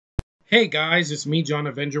Hey guys, it's me, John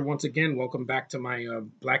Avenger, once again. Welcome back to my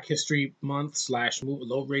Black History Month slash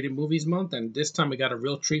low-rated movies month, and this time we got a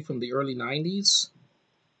real treat from the early '90s.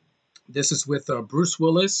 This is with Bruce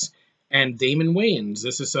Willis and Damon Wayans.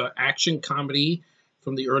 This is an action comedy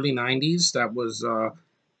from the early '90s that was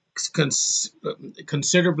cons-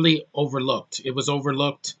 considerably overlooked. It was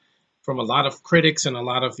overlooked from a lot of critics and a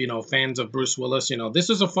lot of fans of Bruce Willis. This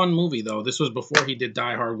was a fun movie though. This was before he did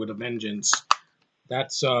Die Hard with a Vengeance.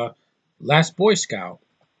 That's Last Boy Scout.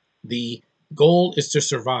 The goal is to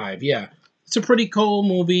survive. Yeah, it's a pretty cool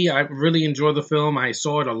movie. I really enjoy the film. I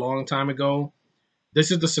saw it a long time ago.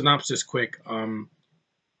 This is the synopsis quick.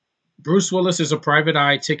 Bruce Willis is a private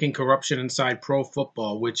eye ticking corruption inside pro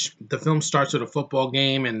football, which the film starts with a football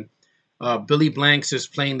game, and Billy Blanks is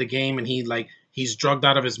playing the game, and he's drugged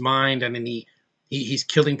out of his mind, and then he's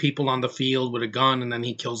killing people on the field with a gun, and then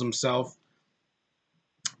he kills himself.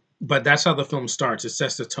 But that's how the film starts. It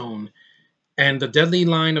sets the tone. And the deadly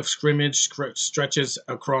line of scrimmage stretches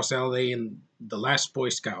across LA, and the Last Boy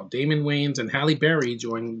Scout. Damon Wayans and Halle Berry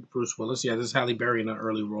join Bruce Willis. Yeah, this is Halle Berry in an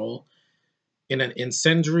early role in an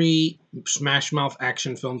incendiary smash mouth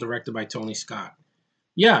action film directed by Tony Scott.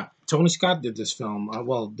 Yeah, Tony Scott did this film.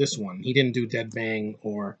 Well, this one. He didn't do Dead Bang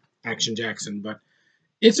or Action Jackson, but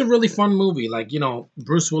it's a really fun movie.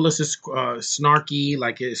 Bruce Willis is snarky,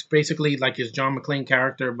 like it's basically like his John McClane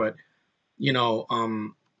character, but you know,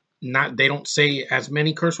 um, not they don't say as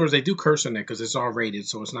many curse words. They do curse in it because it's R rated,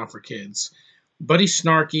 so it's not for kids. But he's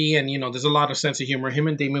snarky, and there's a lot of sense of humor. Him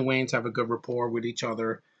and Damon Wayans have a good rapport with each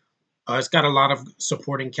other. It's got a lot of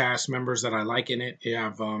supporting cast members that I like in it. You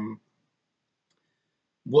have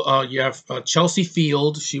Chelsea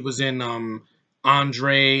Field. She was in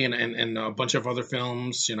Andre and a bunch of other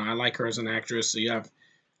films. I like her as an actress. So you have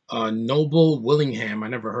Noble Willingham. I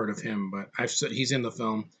never heard of him, but he's in the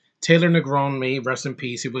film. Taylor Negron, may rest in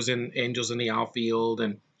peace. He was in Angels in the Outfield,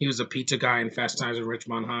 and he was a pizza guy in Fast Times at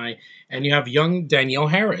Ridgemont High. And you have young Danielle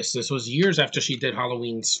Harris. This was years after she did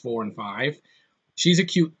Halloween's 4 and 5. She's a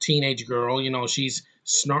cute teenage girl. She's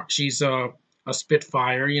snart. She's a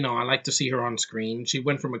spitfire. I like to see her on screen. She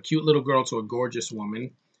went from a cute little girl to a gorgeous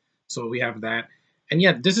woman. So we have that. And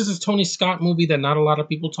yet, this is a Tony Scott movie that not a lot of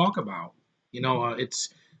people talk about. It's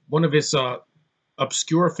one of his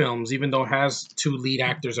obscure films, even though it has two lead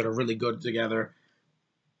actors that are really good together.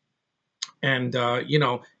 And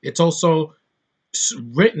it's also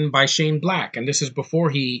written by Shane Black, and this is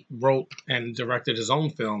before he wrote and directed his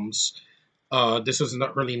own films. This was in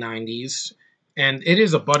the early '90s, and it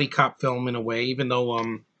is a buddy cop film in a way, even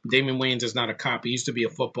though Damon Wayans is not a cop. He used to be a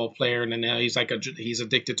football player, and then now he's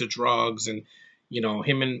addicted to drugs, and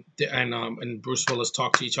him and Bruce Willis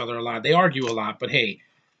talk to each other a lot. They argue a lot, but hey,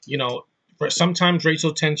 sometimes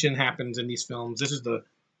racial tension happens in these films. This is the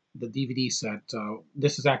DVD set.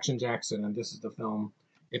 This is Action Jackson, and this is the film.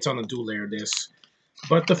 It's on a dual layer disc.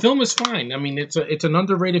 But the film is fine. I mean, it's an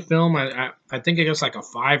underrated film. I think it gets like a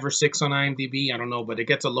 5 or 6 on IMDb. I don't know, but it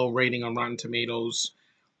gets a low rating on Rotten Tomatoes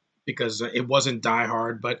because it wasn't Die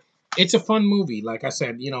Hard. But it's a fun movie. Like I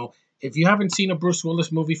said, if you haven't seen a Bruce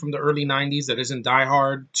Willis movie from the early '90s that isn't Die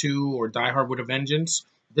Hard 2 or Die Hard with a Vengeance,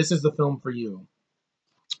 this is the film for you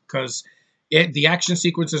because the action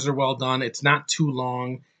sequences are well done. It's not too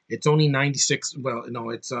long. It's only 96. Well, no,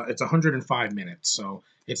 it's 105 minutes, so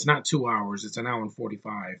it's not 2 hours. It's an hour and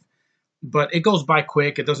 45. But it goes by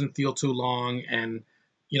quick. It doesn't feel too long, and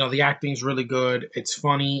the acting's really good. It's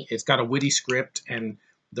funny. It's got a witty script, and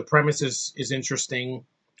the premise is interesting.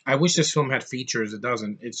 I wish this film had features. It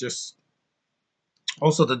doesn't. It's just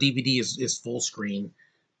also the DVD is full screen.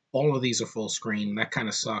 All of these are full screen. That kind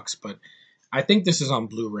of sucks, but I think this is on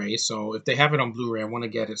Blu-ray, so if they have it on Blu-ray, I want to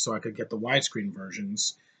get it so I could get the widescreen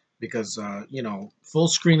versions because full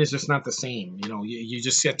screen is just not the same. You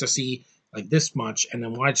just get to see like this much, and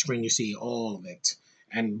then widescreen you see all of it,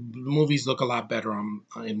 and movies look a lot better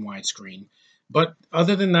in widescreen. But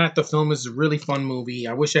other than that, the film is a really fun movie.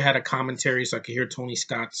 I wish I had a commentary so I could hear Tony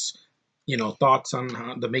Scott's thoughts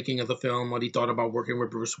on the making of the film, what he thought about working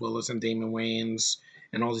with Bruce Willis and Damon Wayans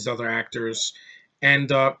and all these other actors.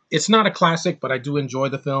 And it's not a classic, but I do enjoy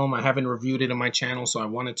the film. I haven't reviewed it on my channel, so I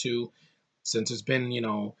wanted to, since it's been,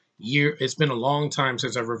 it's been a long time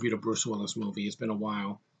since I've reviewed a Bruce Willis movie. It's been a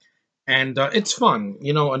while. And it's fun.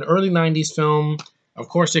 An early '90s film. Of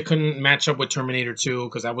course, it couldn't match up with Terminator 2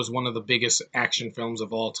 because that was one of the biggest action films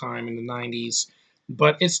of all time in the '90s.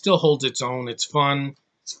 But it still holds its own. It's fun.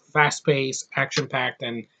 It's fast-paced, action-packed,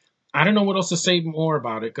 and I don't know what else to say more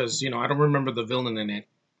about it because, I don't remember the villain in it.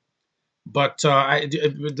 But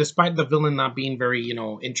despite the villain not being very,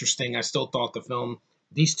 interesting, I still thought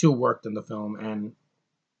these two worked in the film, and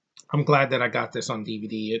I'm glad that I got this on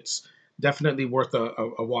DVD. definitely worth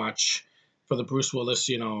a watch for the Bruce Willis.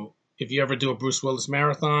 If you ever do a Bruce Willis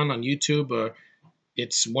marathon on YouTube,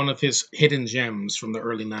 it's one of his hidden gems from the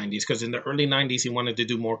early 90s, because in the early 90s he wanted to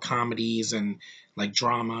do more comedies and like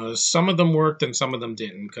dramas. Some of them worked and some of them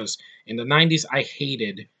didn't, because in the 90s I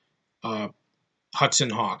hated uh, Hudson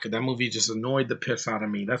Hawk. That movie just annoyed the piss out of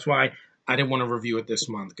me. That's why I didn't want to review it this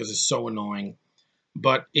month, because it's so annoying.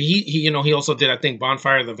 But he also did, I think,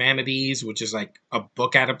 Bonfire of the Vanities, which is like a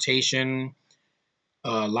book adaptation,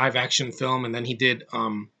 live action film, and then he did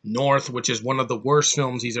North, which is one of the worst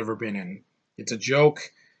films he's ever been in. It's a joke.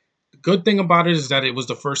 The good thing about it is that it was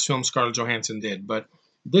the first film Scarlett Johansson did, but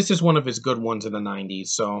this is one of his good ones in the 90s.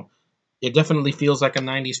 So it definitely feels like a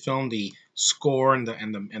 90s film. The score and the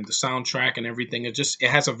soundtrack and everything, it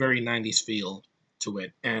has a very 90s feel to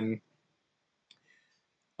it. And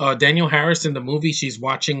Daniel Harris in the movie, she's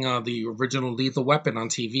watching the original Lethal Weapon on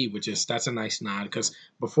TV, that's a nice nod, because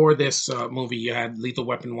before this movie you had Lethal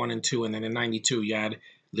Weapon 1 and 2, and then in 92 you had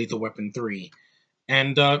Lethal Weapon 3.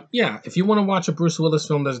 And yeah, if you want to watch a Bruce Willis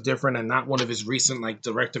film that's different and not one of his recent like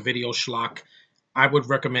direct-to-video schlock, I would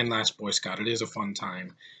recommend Last Boy Scout. It is a fun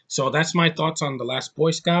time. So that's my thoughts on The Last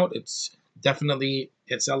Boy Scout. It's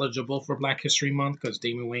eligible for Black History Month because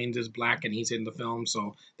Damon Wayans is black and he's in the film,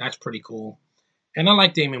 so that's pretty cool. And I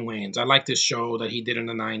like Damon Wayans. I like this show that he did in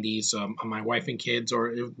the 90s, on My Wife and Kids,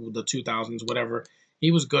 or the 2000s, whatever.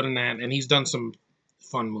 He was good in that, and he's done some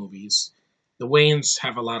fun movies. The Wayans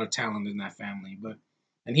have a lot of talent in that family,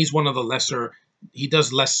 and he's one of the lesser. He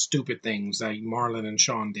does less stupid things like Marlon and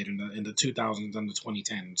Sean did in the 2000s and the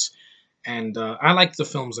 2010s. And I like the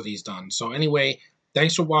films that he's done. So anyway,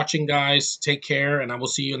 thanks for watching, guys. Take care, and I will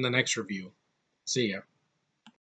see you in the next review. See ya.